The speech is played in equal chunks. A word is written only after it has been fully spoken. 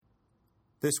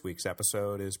This week's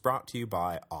episode is brought to you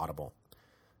by Audible.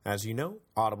 As you know,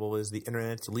 Audible is the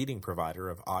internet's leading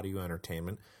provider of audio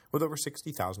entertainment with over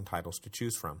 60,000 titles to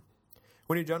choose from.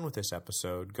 When you're done with this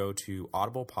episode, go to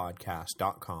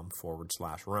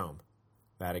audiblepodcast.com/Rome.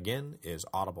 That again is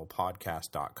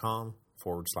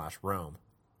audiblepodcast.com/Rome.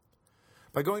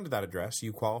 By going to that address,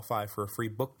 you qualify for a free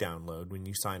book download when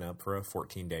you sign up for a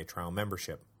 14-day trial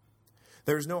membership.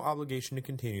 There is no obligation to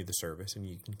continue the service, and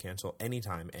you can cancel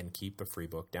anytime and keep the free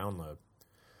book download.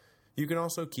 You can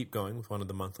also keep going with one of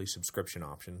the monthly subscription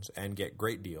options and get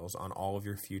great deals on all of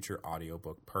your future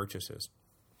audiobook purchases.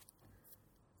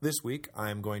 This week, I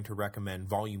am going to recommend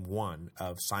Volume 1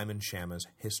 of Simon Schama's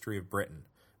History of Britain,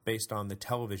 based on the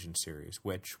television series,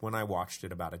 which, when I watched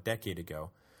it about a decade ago,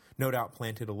 no doubt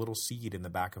planted a little seed in the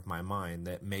back of my mind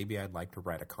that maybe I'd like to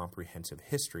write a comprehensive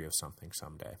history of something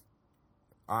someday.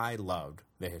 I loved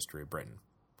the history of Britain.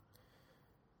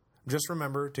 Just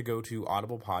remember to go to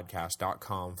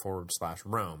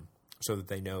audiblepodcast.com/Rome so that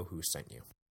they know who sent you.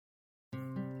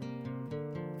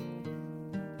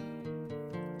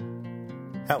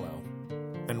 Hello,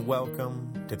 and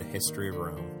welcome to the History of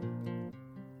Rome.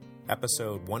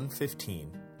 Episode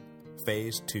 115,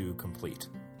 Phase 2 complete.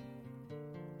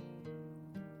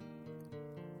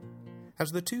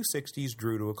 As the 260s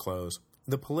drew to a close,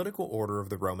 the political order of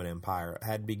the Roman Empire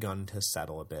had begun to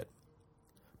settle a bit.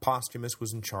 Postumus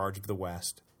was in charge of the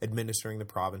West, administering the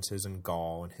provinces in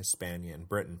Gaul and Hispania and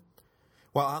Britain,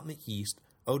 while out in the East,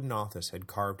 Odenathus had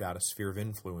carved out a sphere of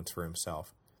influence for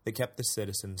himself that kept the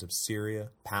citizens of Syria,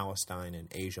 Palestine, and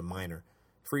Asia Minor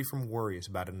free from worries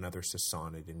about another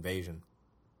Sassanid invasion.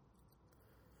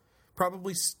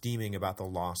 Probably steaming about the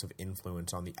loss of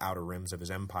influence on the outer rims of his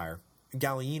empire,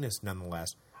 Gallienus,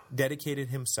 nonetheless, dedicated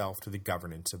himself to the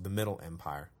governance of the Middle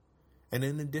Empire, and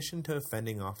in addition to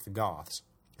fending off the Goths,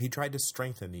 he tried to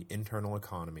strengthen the internal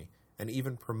economy and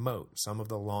even promote some of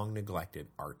the long-neglected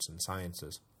arts and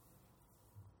sciences.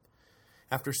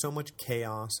 After so much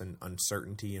chaos and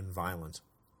uncertainty and violence,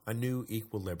 a new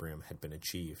equilibrium had been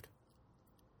achieved.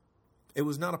 It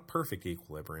was not a perfect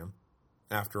equilibrium.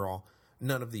 After all,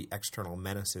 none of the external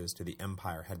menaces to the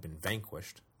empire had been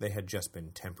vanquished, they had just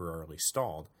been temporarily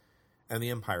stalled, and the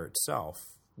empire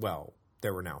itself, well,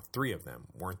 there were now 3 of them,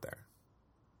 weren't there?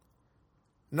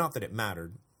 Not that it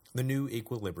mattered. The new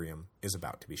equilibrium is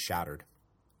about to be shattered.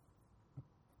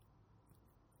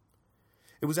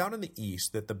 It was out in the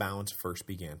east that the balance first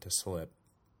began to slip.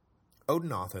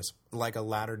 Odenathus, like a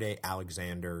latter-day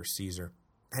Alexander or Caesar,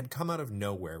 had come out of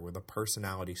nowhere with a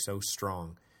personality so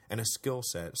strong and a skill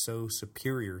set so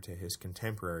superior to his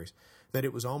contemporaries that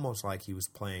it was almost like he was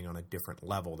playing on a different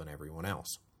level than everyone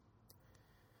else.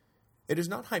 It is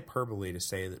not hyperbole to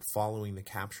say that following the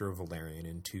capture of Valerian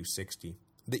in 260,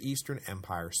 the Eastern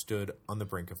Empire stood on the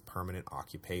brink of permanent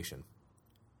occupation.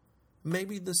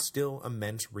 Maybe the still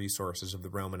immense resources of the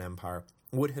Roman Empire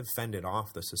would have fended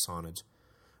off the Sassanids,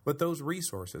 but those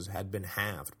resources had been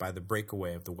halved by the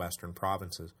breakaway of the western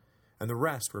provinces, and the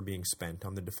rest were being spent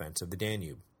on the defense of the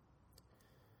Danube.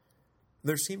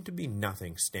 There seemed to be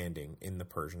nothing standing in the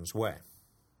Persians' way.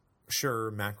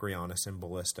 Sure, Macrianus and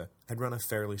Ballista had run a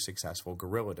fairly successful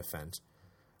guerrilla defense,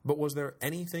 but was there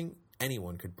anything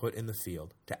anyone could put in the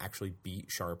field to actually beat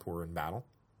Shapur in battle?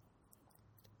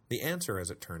 The answer, as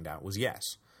it turned out, was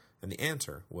yes, and the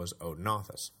answer was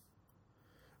Odenathus.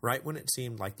 Right when it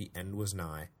seemed like the end was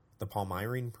nigh, the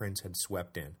Palmyrene prince had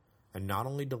swept in, and not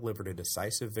only delivered a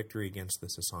decisive victory against the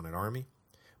Sassanid army,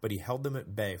 but he held them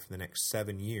at bay for the next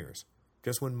 7 years,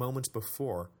 just when moments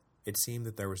before it seemed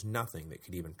that there was nothing that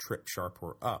could even trip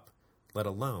Shapur up, let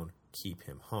alone keep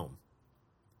him home.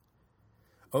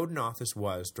 Odenathus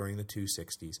was, during the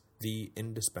 260s, the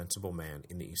indispensable man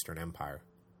in the Eastern Empire.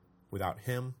 Without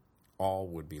him, all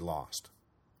would be lost.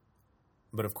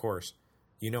 But of course,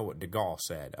 you know what de Gaulle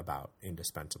said about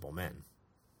indispensable men.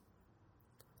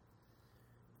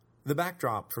 The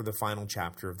backdrop for the final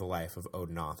chapter of the life of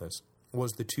Odenathus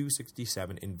was the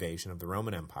 267 invasion of the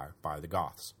Roman Empire by the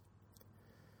Goths.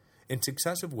 In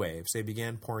successive waves, they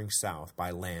began pouring south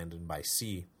by land and by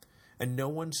sea, and no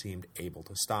one seemed able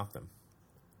to stop them.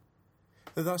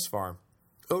 Thus far,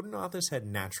 Odenathus had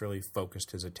naturally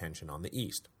focused his attention on the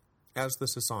east, as the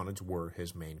Sassanids were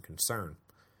his main concern.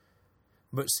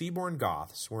 But seaborne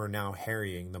Goths were now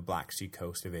harrying the Black Sea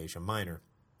coast of Asia Minor,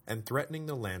 and threatening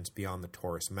the lands beyond the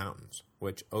Taurus Mountains,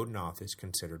 which Odenathus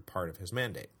considered part of his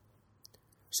mandate.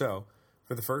 So,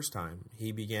 for the first time,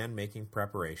 he began making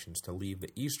preparations to leave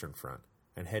the eastern front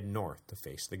and head north to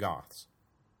face the Goths.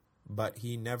 But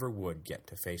he never would get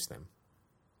to face them.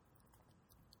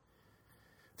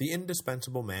 The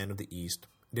indispensable man of the East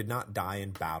did not die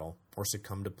in battle or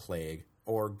succumb to plague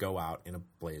or go out in a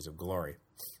blaze of glory.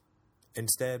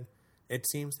 Instead, it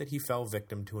seems that he fell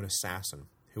victim to an assassin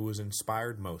who was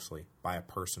inspired mostly by a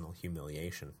personal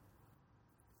humiliation.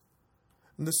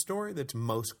 The story that's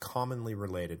most commonly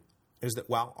related is that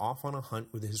while off on a hunt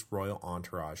with his royal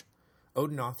entourage,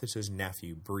 Odenathus'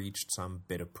 nephew breached some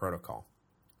bit of protocol.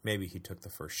 Maybe he took the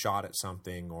first shot at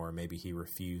something, or maybe he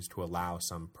refused to allow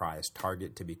some prized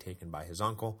target to be taken by his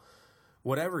uncle.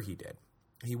 Whatever he did,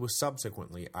 he was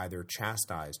subsequently either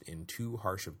chastised in too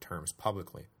harsh of terms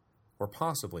publicly, or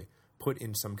possibly put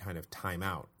in some kind of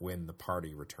timeout when the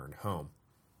party returned home.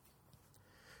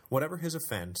 Whatever his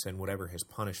offense and whatever his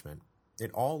punishment,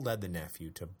 it all led the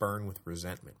nephew to burn with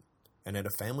resentment, and at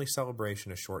a family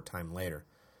celebration a short time later,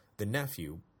 the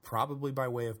nephew, probably by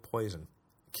way of poison,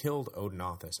 killed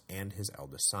Odenathus and his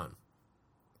eldest son.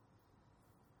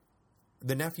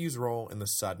 The nephew's role in the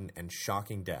sudden and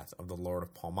shocking death of the Lord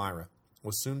of Palmyra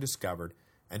was soon discovered,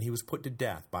 and he was put to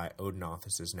death by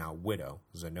Odenathus' now widow,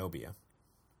 Zenobia.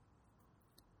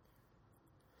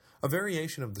 A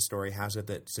variation of the story has it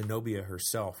that Zenobia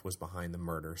herself was behind the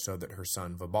murder so that her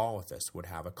son Vabalithus would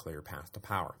have a clear path to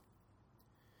power.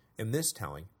 In this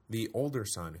telling, the older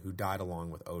son who died along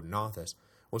with Odenathus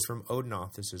was from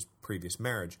Odenathus' previous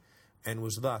marriage, and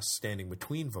was thus standing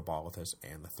between Vabalithus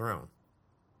and the throne.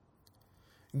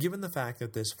 Given the fact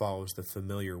that this follows the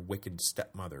familiar wicked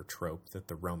stepmother trope that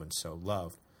the Romans so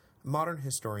loved, modern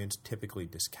historians typically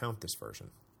discount this version.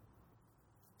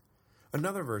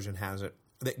 Another version has it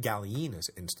that Gallienus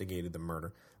instigated the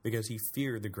murder because he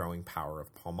feared the growing power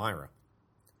of Palmyra.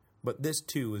 But this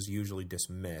too is usually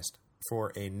dismissed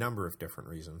for a number of different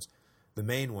reasons, the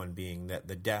main one being that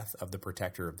the death of the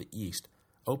protector of the East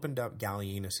opened up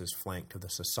Gallienus' flank to the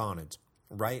Sassanids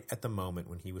right at the moment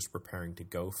when he was preparing to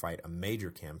go fight a major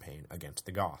campaign against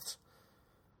the Goths.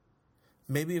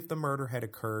 Maybe if the murder had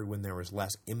occurred when there was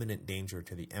less imminent danger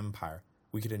to the empire,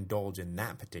 we could indulge in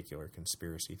that particular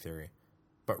conspiracy theory.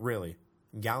 But really,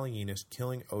 Gallienus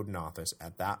killing Odenathus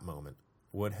at that moment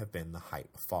would have been the height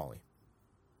of folly.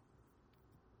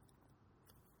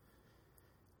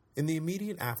 In the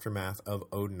immediate aftermath of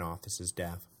Odenathus'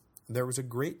 death, there was a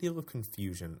great deal of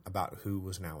confusion about who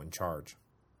was now in charge.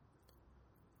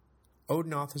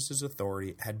 Odenathus'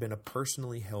 authority had been a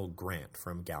personally held grant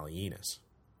from Gallienus.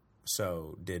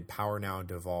 So, did power now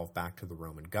devolve back to the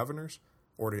Roman governors,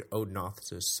 or did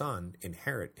Odenathus' son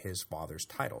inherit his father's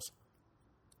titles?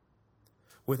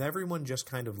 With everyone just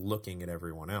kind of looking at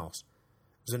everyone else,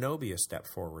 Zenobia stepped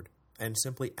forward and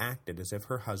simply acted as if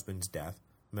her husband's death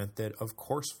meant that of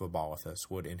course Vabalithus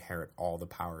would inherit all the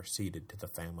power ceded to the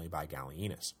family by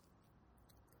Gallienus.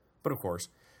 But of course,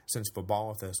 since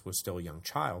Vabalithus was still a young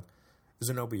child,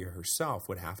 Zenobia herself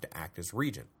would have to act as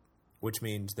regent, which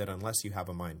means that unless you have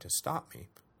a mind to stop me,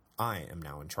 I am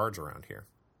now in charge around here.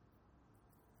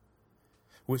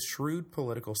 With shrewd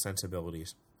political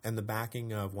sensibilities and the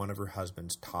backing of one of her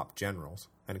husband's top generals,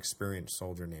 an experienced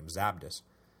soldier named Zabdus,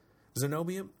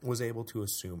 Zenobia was able to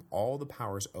assume all the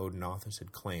powers Odenathus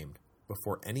had claimed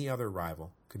before any other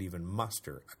rival could even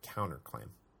muster a counterclaim.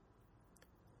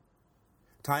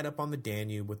 Tied up on the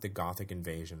Danube with the Gothic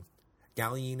invasion,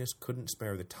 Gallienus couldn't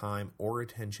spare the time or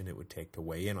attention it would take to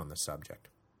weigh in on the subject.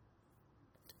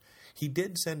 He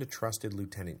did send a trusted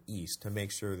lieutenant east to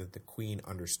make sure that the queen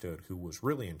understood who was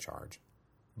really in charge,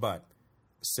 but,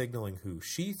 signaling who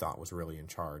she thought was really in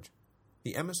charge,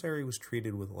 the emissary was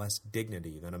treated with less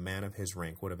dignity than a man of his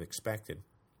rank would have expected,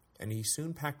 and he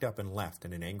soon packed up and left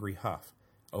in an angry huff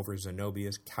over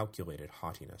Zenobia's calculated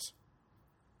haughtiness.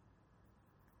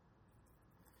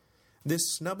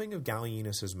 This snubbing of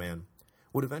Gallienus' man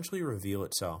would eventually reveal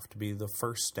itself to be the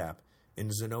first step in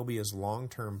Zenobia's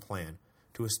long-term plan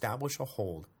to establish a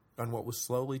hold on what was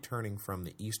slowly turning from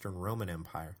the Eastern Roman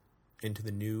Empire into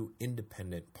the new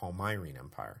independent Palmyrene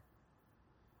Empire.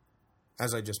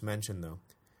 As I just mentioned, though,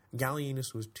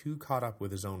 Gallienus was too caught up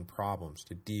with his own problems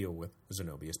to deal with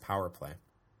Zenobia's power play.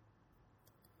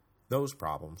 Those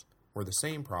problems were the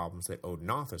same problems that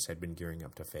Odenathus had been gearing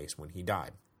up to face when he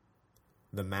died: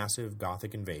 the massive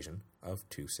Gothic invasion of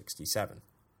 267.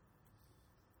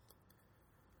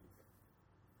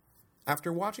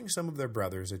 After watching some of their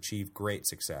brothers achieve great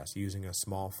success using a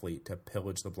small fleet to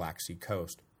pillage the Black Sea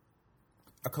coast,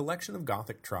 a collection of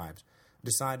Gothic tribes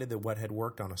decided that what had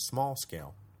worked on a small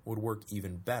scale would work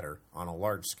even better on a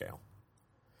large scale.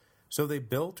 So they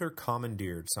built or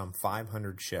commandeered some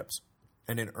 500 ships,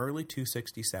 and in early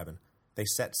 267 they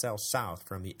set sail south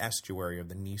from the estuary of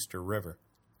the Dniester River,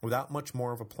 without much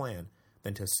more of a plan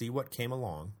than to see what came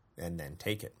along and then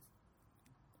take it.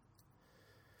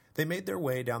 They made their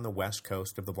way down the west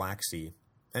coast of the Black Sea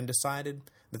and decided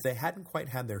that they hadn't quite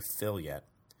had their fill yet,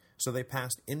 so they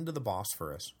passed into the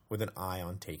Bosphorus with an eye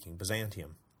on taking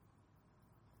Byzantium.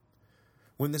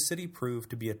 When the city proved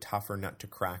to be a tougher nut to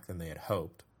crack than they had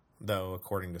hoped, though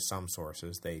according to some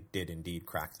sources they did indeed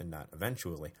crack the nut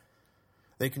eventually,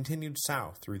 they continued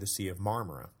south through the Sea of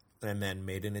Marmara, and then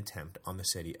made an attempt on the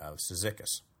city of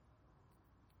Cyzicus.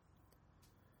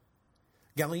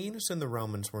 Gallienus and the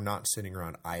Romans were not sitting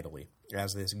around idly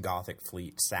as this Gothic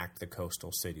fleet sacked the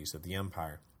coastal cities of the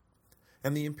empire,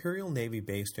 and the imperial navy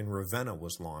based in Ravenna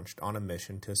was launched on a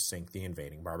mission to sink the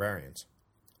invading barbarians.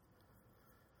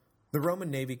 The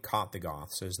Roman navy caught the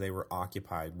Goths as they were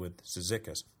occupied with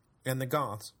Cyzicus, and the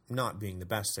Goths, not being the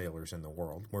best sailors in the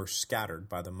world, were scattered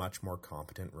by the much more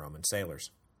competent Roman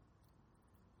sailors.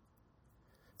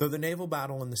 Though the naval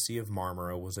battle in the Sea of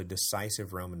Marmara was a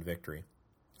decisive Roman victory,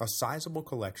 a sizable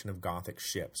collection of Gothic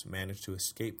ships managed to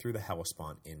escape through the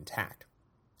Hellespont intact.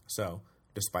 So,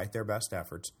 despite their best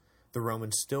efforts, the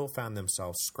Romans still found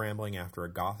themselves scrambling after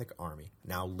a Gothic army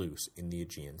now loose in the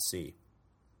Aegean Sea.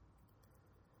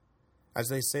 As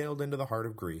they sailed into the heart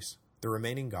of Greece, the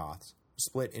remaining Goths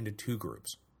split into two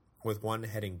groups, with one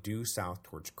heading due south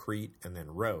towards Crete and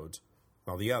then Rhodes,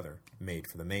 while the other made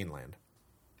for the mainland.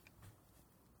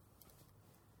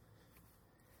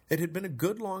 It had been a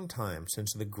good long time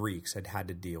since the Greeks had had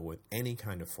to deal with any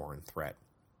kind of foreign threat,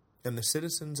 and the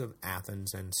citizens of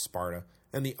Athens and Sparta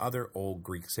and the other old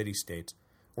Greek city-states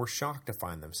were shocked to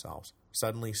find themselves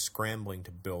suddenly scrambling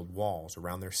to build walls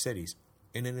around their cities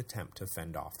in an attempt to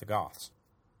fend off the Goths.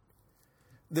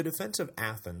 The defense of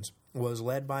Athens was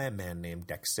led by a man named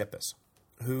Dexippus,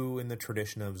 who, in the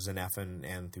tradition of Xenophon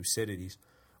and Thucydides,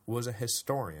 was a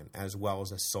historian as well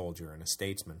as a soldier and a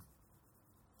statesman.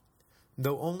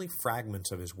 Though only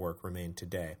fragments of his work remain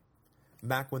today,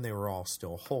 back when they were all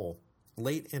still whole,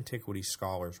 late antiquity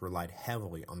scholars relied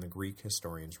heavily on the Greek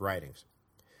historian's writings,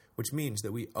 which means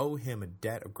that we owe him a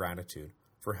debt of gratitude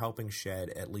for helping shed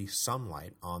at least some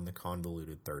light on the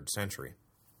convoluted 3rd century.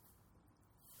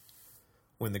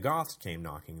 When the Goths came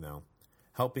knocking, though,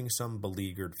 helping some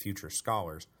beleaguered future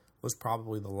scholars was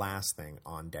probably the last thing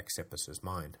on Dexippus's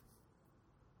mind.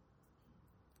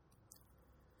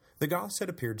 The Goths had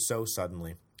appeared so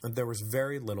suddenly that there was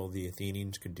very little the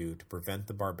Athenians could do to prevent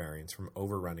the barbarians from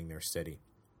overrunning their city,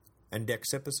 and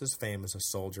Dexippus's fame as a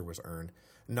soldier was earned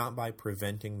not by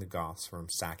preventing the Goths from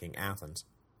sacking Athens,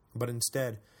 but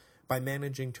instead by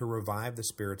managing to revive the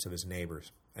spirits of his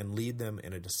neighbors and lead them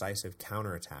in a decisive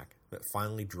counterattack that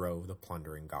finally drove the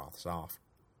plundering Goths off.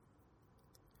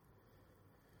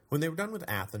 When they were done with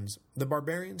Athens, the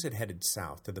barbarians had headed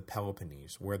south to the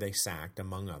Peloponnese, where they sacked,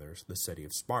 among others, the city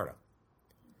of Sparta.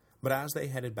 But as they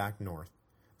headed back north,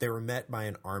 they were met by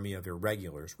an army of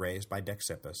irregulars raised by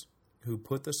Dexippus, who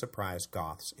put the surprised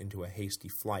Goths into a hasty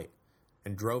flight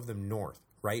and drove them north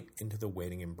right into the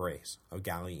waiting embrace of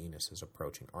Gallienus'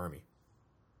 approaching army.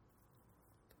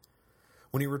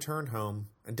 When he returned home,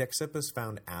 Dexippus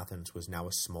found Athens was now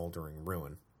a smoldering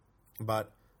ruin,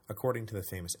 but, according to the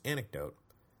famous anecdote,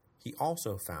 he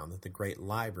also found that the great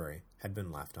library had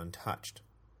been left untouched.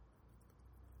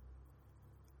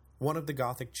 One of the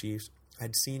Gothic chiefs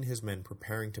had seen his men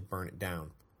preparing to burn it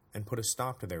down and put a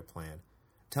stop to their plan,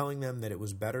 telling them that it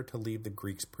was better to leave the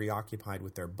Greeks preoccupied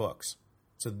with their books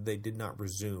so that they did not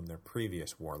resume their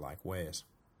previous warlike ways.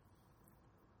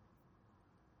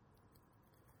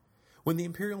 When the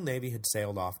imperial navy had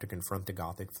sailed off to confront the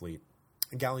Gothic fleet,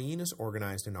 Gallienus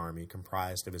organized an army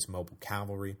comprised of his mobile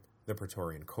cavalry, the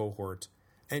Praetorian cohorts,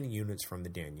 and units from the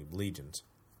Danube legions.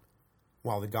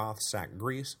 While the Goths sacked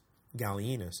Greece,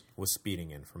 Gallienus was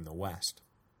speeding in from the west.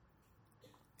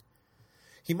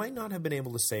 He might not have been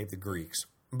able to save the Greeks,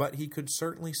 but he could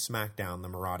certainly smack down the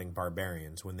marauding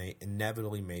barbarians when they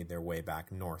inevitably made their way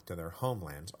back north to their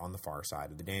homelands on the far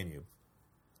side of the Danube.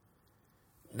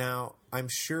 Now, I'm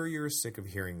sure you're as sick of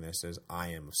hearing this as I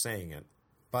am of saying it,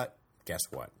 but guess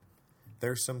what?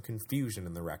 There's some confusion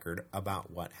in the record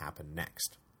about what happened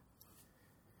next.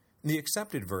 The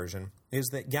accepted version is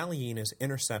that Gallienus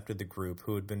intercepted the group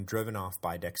who had been driven off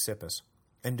by Dexippus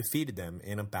and defeated them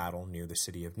in a battle near the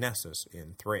city of Nessus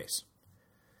in Thrace.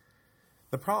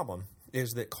 The problem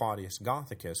is that Claudius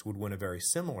Gothicus would win a very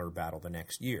similar battle the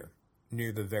next year,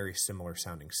 near the very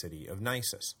similar-sounding city of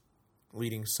Nisus,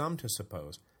 leading some to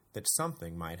suppose that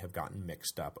something might have gotten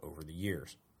mixed up over the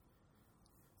years.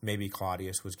 Maybe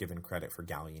Claudius was given credit for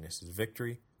Gallienus'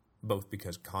 victory, both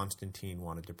because Constantine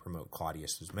wanted to promote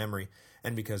Claudius' memory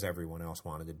and because everyone else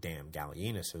wanted to damn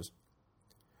Gallienus'.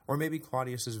 Or maybe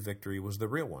Claudius' victory was the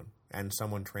real one, and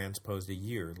someone transposed a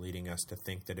year leading us to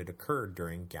think that it occurred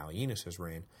during Gallienus'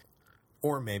 reign.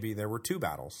 Or maybe there were two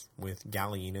battles, with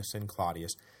Gallienus and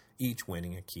Claudius each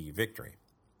winning a key victory.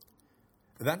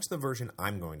 That's the version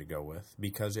I'm going to go with,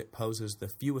 because it poses the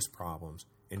fewest problems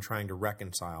in trying to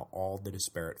reconcile all the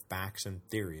disparate facts and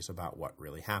theories about what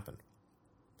really happened.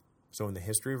 So in the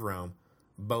history of Rome,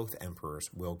 both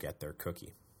emperors will get their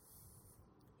cookie.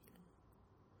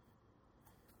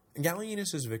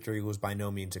 Gallienus' victory was by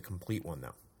no means a complete one,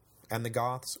 though, and the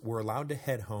Goths were allowed to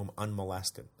head home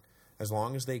unmolested, as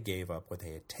long as they gave up what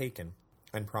they had taken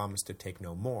and promised to take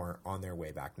no more on their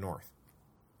way back north.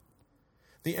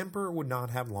 The emperor would not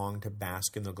have long to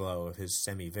bask in the glow of his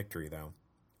semi-victory, though,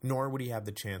 nor would he have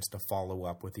the chance to follow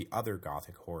up with the other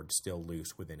Gothic hordes still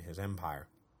loose within his empire.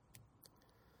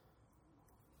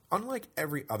 Unlike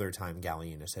every other time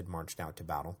Gallienus had marched out to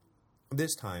battle,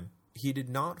 this time he did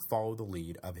not follow the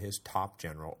lead of his top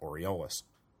general Aureolus.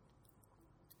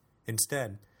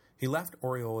 Instead, he left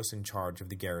Aureolus in charge of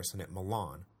the garrison at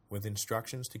Milan, with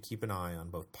instructions to keep an eye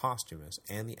on both Postumus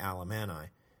and the Alemanni,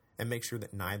 and make sure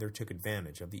that neither took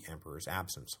advantage of the emperor's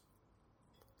absence.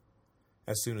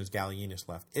 As soon as Gallienus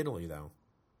left Italy, though,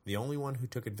 the only one who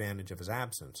took advantage of his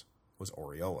absence was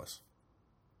Aureolus.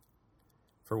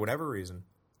 For whatever reason,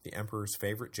 the emperor's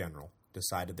favorite general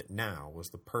decided that now was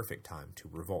the perfect time to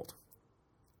revolt.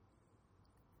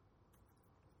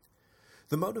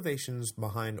 The motivations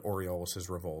behind Aureolus'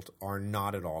 revolt are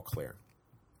not at all clear,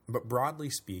 but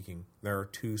broadly speaking, there are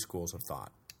two schools of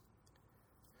thought.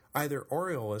 Either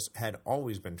Aureolus had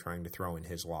always been trying to throw in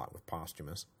his lot with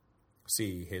Postumus,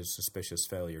 see his suspicious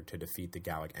failure to defeat the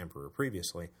Gallic emperor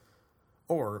previously,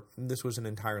 or this was an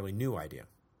entirely new idea,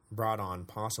 brought on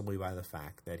possibly by the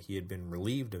fact that he had been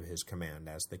relieved of his command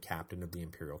as the captain of the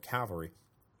imperial cavalry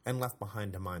and left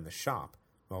behind to mind the shop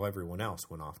while everyone else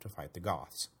went off to fight the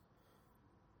Goths.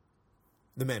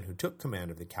 The man who took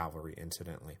command of the cavalry,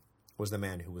 incidentally, was the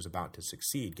man who was about to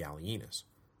succeed Gallienus,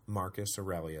 Marcus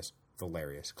Aurelius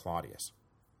Valerius Claudius.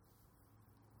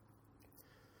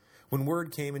 When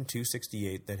word came in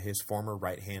 268 that his former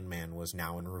right-hand man was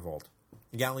now in revolt,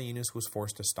 Gallienus was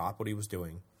forced to stop what he was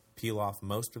doing, peel off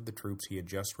most of the troops he had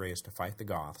just raised to fight the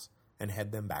Goths, and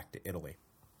head them back to Italy.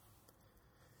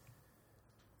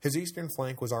 His eastern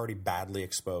flank was already badly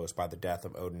exposed by the death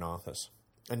of Odenathus,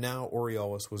 and now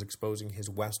Aureolus was exposing his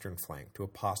western flank to a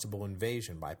possible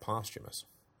invasion by Postumus.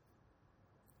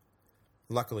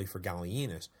 Luckily for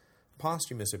Gallienus,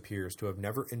 Postumus appears to have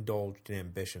never indulged in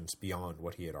ambitions beyond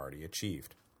what he had already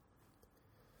achieved.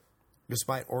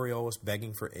 Despite Aureolus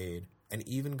begging for aid, and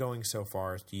even going so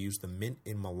far as to use the mint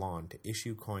in Milan to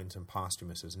issue coins in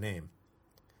Postumus's name,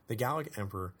 the Gallic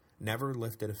emperor never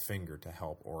lifted a finger to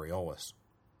help Aureolus.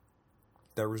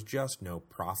 There was just no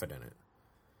profit in it.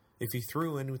 If he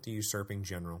threw in with the usurping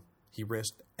general, he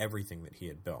risked everything that he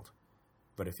had built.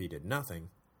 But if he did nothing,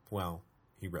 well,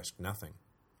 he risked nothing.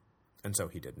 And so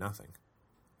he did nothing.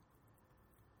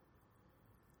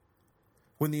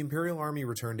 When the imperial army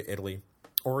returned to Italy,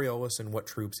 Aureolus and what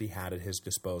troops he had at his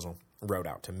disposal rode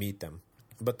out to meet them,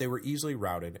 but they were easily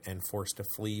routed and forced to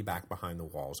flee back behind the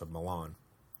walls of Milan.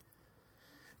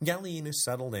 Gallienus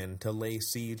settled in to lay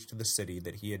siege to the city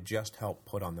that he had just helped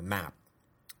put on the map,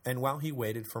 and while he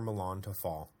waited for Milan to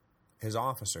fall, his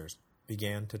officers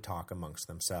began to talk amongst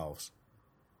themselves.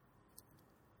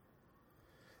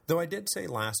 Though I did say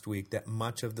last week that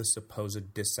much of the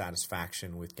supposed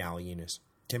dissatisfaction with Gallienus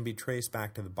can be traced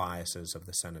back to the biases of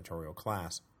the senatorial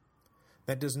class,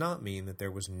 that does not mean that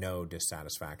there was no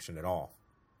dissatisfaction at all.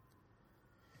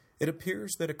 It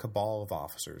appears that a cabal of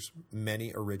officers,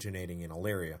 many originating in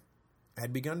Illyria,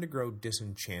 had begun to grow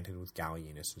disenchanted with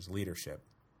Gallienus' leadership.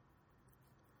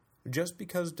 Just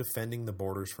because defending the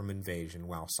borders from invasion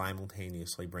while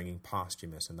simultaneously bringing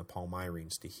Postumus and the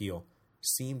Palmyrines to heel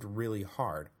seemed really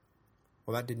hard,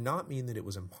 well, that did not mean that it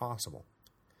was impossible,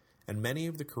 and many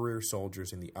of the career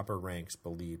soldiers in the upper ranks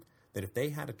believed that if they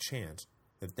had a chance,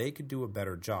 that they could do a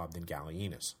better job than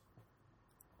Gallienus.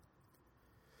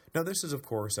 Now, this is, of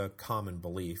course, a common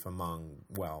belief among,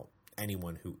 well,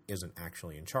 anyone who isn't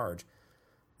actually in charge,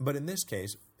 but in this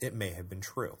case, it may have been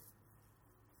true.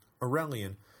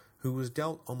 Aurelian, who was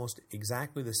dealt almost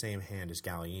exactly the same hand as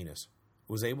Gallienus,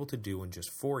 was able to do in just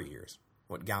 4 years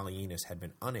what Gallienus had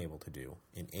been unable to do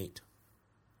in 8.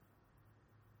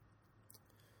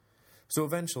 So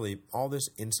eventually, all this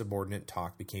insubordinate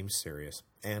talk became serious,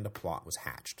 and a plot was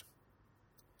hatched.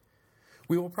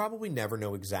 We will probably never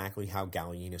know exactly how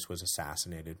Gallienus was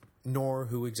assassinated, nor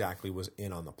who exactly was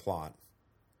in on the plot,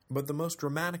 but the most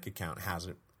dramatic account has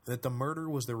it that the murder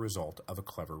was the result of a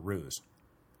clever ruse.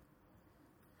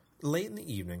 Late in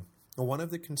the evening, one of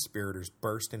the conspirators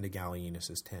burst into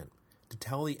Gallienus' tent to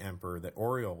tell the emperor that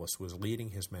Aureolus was leading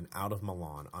his men out of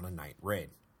Milan on a night raid.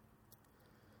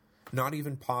 Not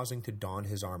even pausing to don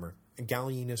his armor,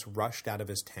 Gallienus rushed out of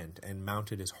his tent and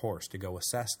mounted his horse to go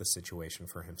assess the situation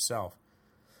for himself,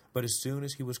 but as soon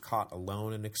as he was caught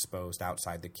alone and exposed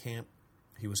outside the camp,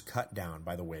 he was cut down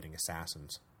by the waiting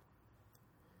assassins.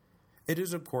 It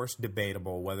is of course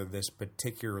debatable whether this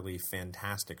particularly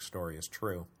fantastic story is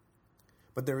true,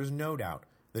 but there is no doubt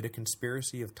that a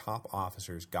conspiracy of top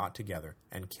officers got together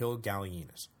and killed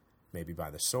Gallienus, maybe by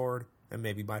the sword and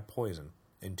maybe by poison,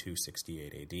 in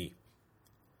 268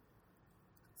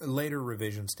 AD. Later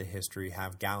revisions to history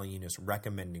have Gallienus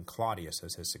recommending Claudius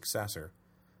as his successor,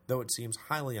 though it seems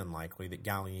highly unlikely that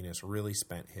Gallienus really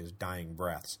spent his dying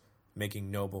breaths making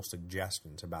noble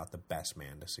suggestions about the best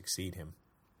man to succeed him.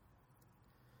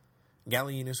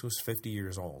 Gallienus was 50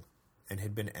 years old, and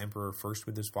had been emperor first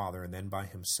with his father and then by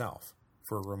himself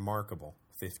for a remarkable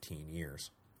 15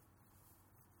 years.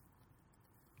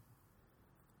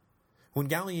 When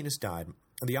Gallienus died,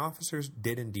 the officers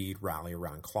did indeed rally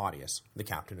around Claudius, the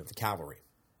captain of the cavalry,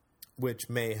 which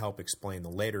may help explain the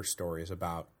later stories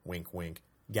about, wink wink,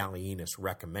 Gallienus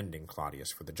recommending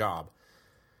Claudius for the job,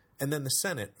 and then the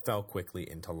Senate fell quickly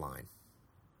into line.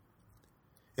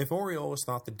 If Aureolus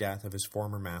thought the death of his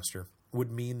former master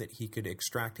would mean that he could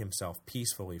extract himself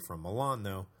peacefully from Milan,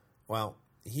 though, well,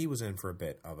 he was in for a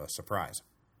bit of a surprise.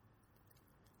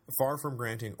 Far from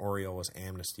granting Aureolus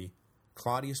amnesty,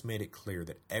 Claudius made it clear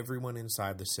that everyone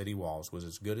inside the city walls was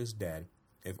as good as dead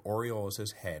if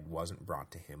Aureolus's head wasn't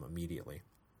brought to him immediately.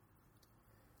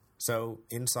 So,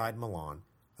 inside Milan,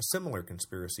 a similar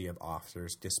conspiracy of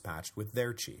officers dispatched with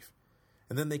their chief,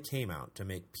 and then they came out to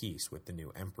make peace with the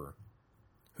new emperor,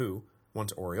 who,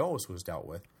 once Aureolus was dealt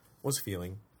with, was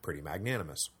feeling pretty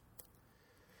magnanimous.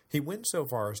 He went so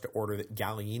far as to order that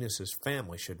Gallienus's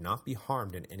family should not be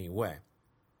harmed in any way,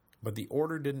 but the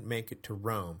order didn't make it to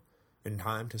Rome in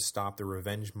time to stop the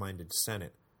revenge-minded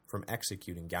Senate from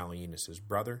executing Gallienus's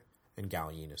brother and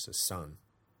Gallienus's son.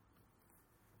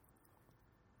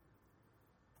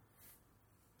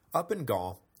 Up in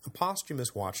Gaul,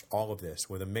 Postumus watched all of this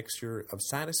with a mixture of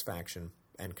satisfaction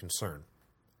and concern.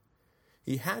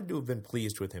 He had to have been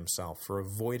pleased with himself for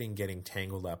avoiding getting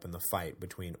tangled up in the fight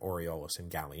between Aureolus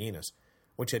and Gallienus,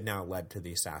 which had now led to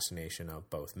the assassination of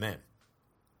both men.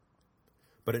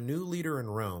 But a new leader in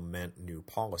Rome meant new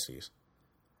policies,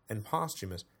 and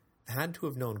Postumus had to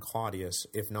have known Claudius,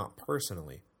 if not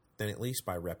personally, then at least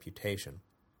by reputation.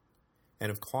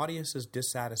 And if Claudius's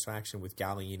dissatisfaction with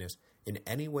Gallienus in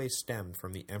any way stemmed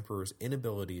from the emperor's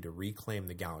inability to reclaim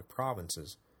the Gallic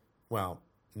provinces, well,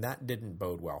 that didn't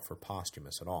bode well for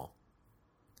Postumus at all.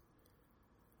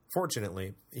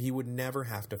 Fortunately, he would never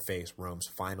have to face Rome's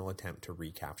final attempt to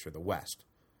recapture the West.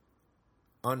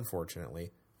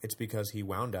 Unfortunately, it's because he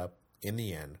wound up, in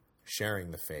the end,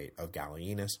 sharing the fate of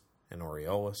Gallienus and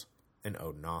Aureolus and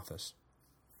Odenathus.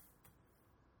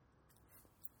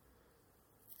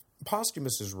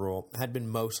 Postumus's rule had been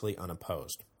mostly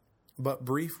unopposed, but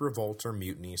brief revolts or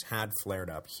mutinies had flared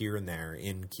up here and there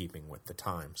in keeping with the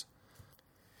times.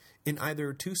 In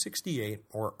either 268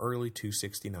 or early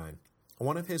 269,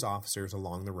 one of his officers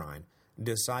along the Rhine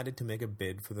decided to make a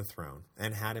bid for the throne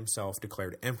and had himself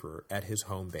declared emperor at his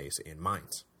home base in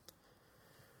Mainz.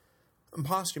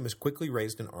 Postumus quickly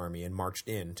raised an army and marched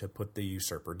in to put the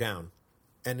usurper down,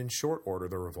 and in short order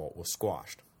the revolt was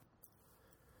squashed.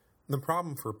 The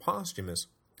problem for Postumus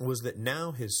was that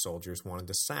now his soldiers wanted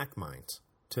to sack Mainz,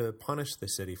 to punish the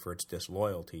city for its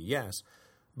disloyalty, yes,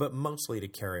 but mostly to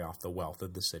carry off the wealth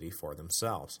of the city for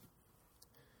themselves.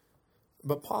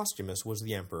 But Postumus was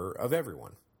the emperor of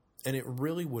everyone, and it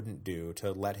really wouldn't do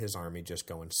to let his army just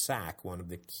go and sack one of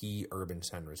the key urban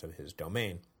centers of his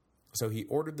domain, so he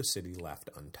ordered the city left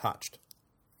untouched.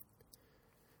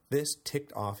 This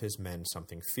ticked off his men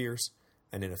something fierce,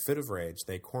 and in a fit of rage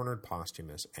they cornered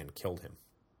Postumus and killed him.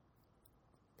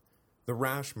 The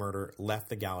rash murder left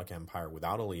the Gallic Empire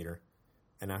without a leader,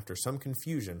 and after some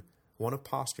confusion, one of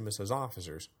Postumus's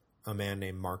officers, a man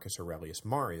named Marcus Aurelius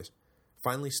Marius,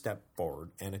 finally stepped forward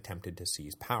and attempted to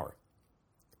seize power.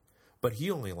 But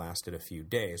he only lasted a few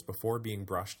days before being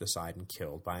brushed aside and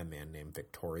killed by a man named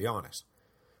Victorianus,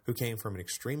 who came from an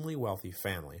extremely wealthy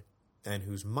family, and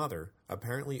whose mother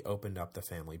apparently opened up the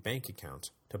family bank accounts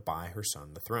to buy her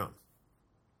son the throne.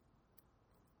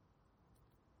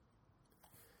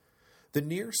 The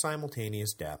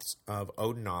near-simultaneous deaths of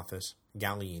Odenathus,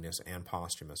 Gallienus, and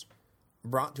Postumus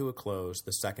brought to a close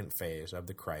the second phase of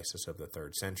the crisis of the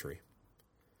 3rd century.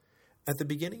 At the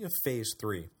beginning of Phase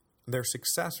 3, their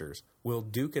successors will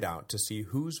duke it out to see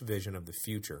whose vision of the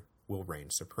future will reign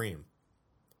supreme.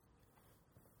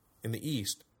 In the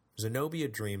East, Zenobia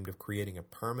dreamed of creating a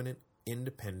permanent,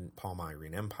 independent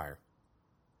Palmyrene empire.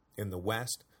 In the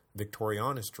West,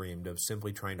 Victorianus dreamed of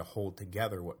simply trying to hold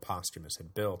together what Postumus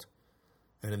had built,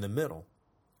 and in the middle,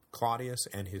 Claudius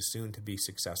and his soon-to-be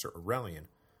successor Aurelian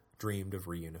dreamed of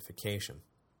reunification.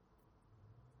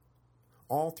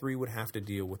 All three would have to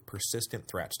deal with persistent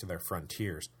threats to their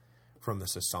frontiers, from the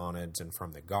Sassanids and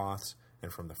from the Goths,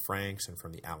 and from the Franks and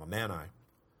from the Alemanni,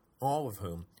 all of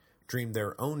whom dreamed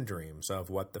their own dreams of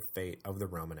what the fate of the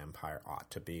Roman Empire ought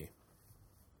to be.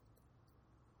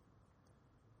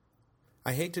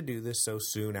 I hate to do this so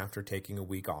soon after taking a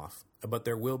week off, but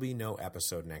there will be no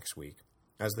episode next week,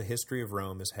 as the history of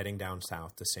Rome is heading down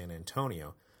south to San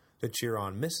Antonio to cheer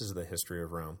on Mrs. the History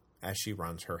of Rome as she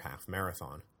runs her half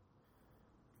marathon.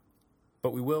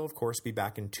 But we will, of course, be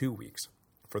back in 2 weeks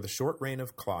for the short reign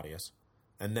of Claudius,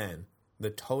 and then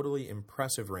the totally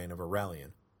impressive reign of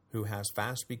Aurelian, who has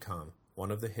fast become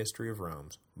one of the history of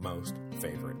Rome's most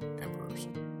favorite emperors.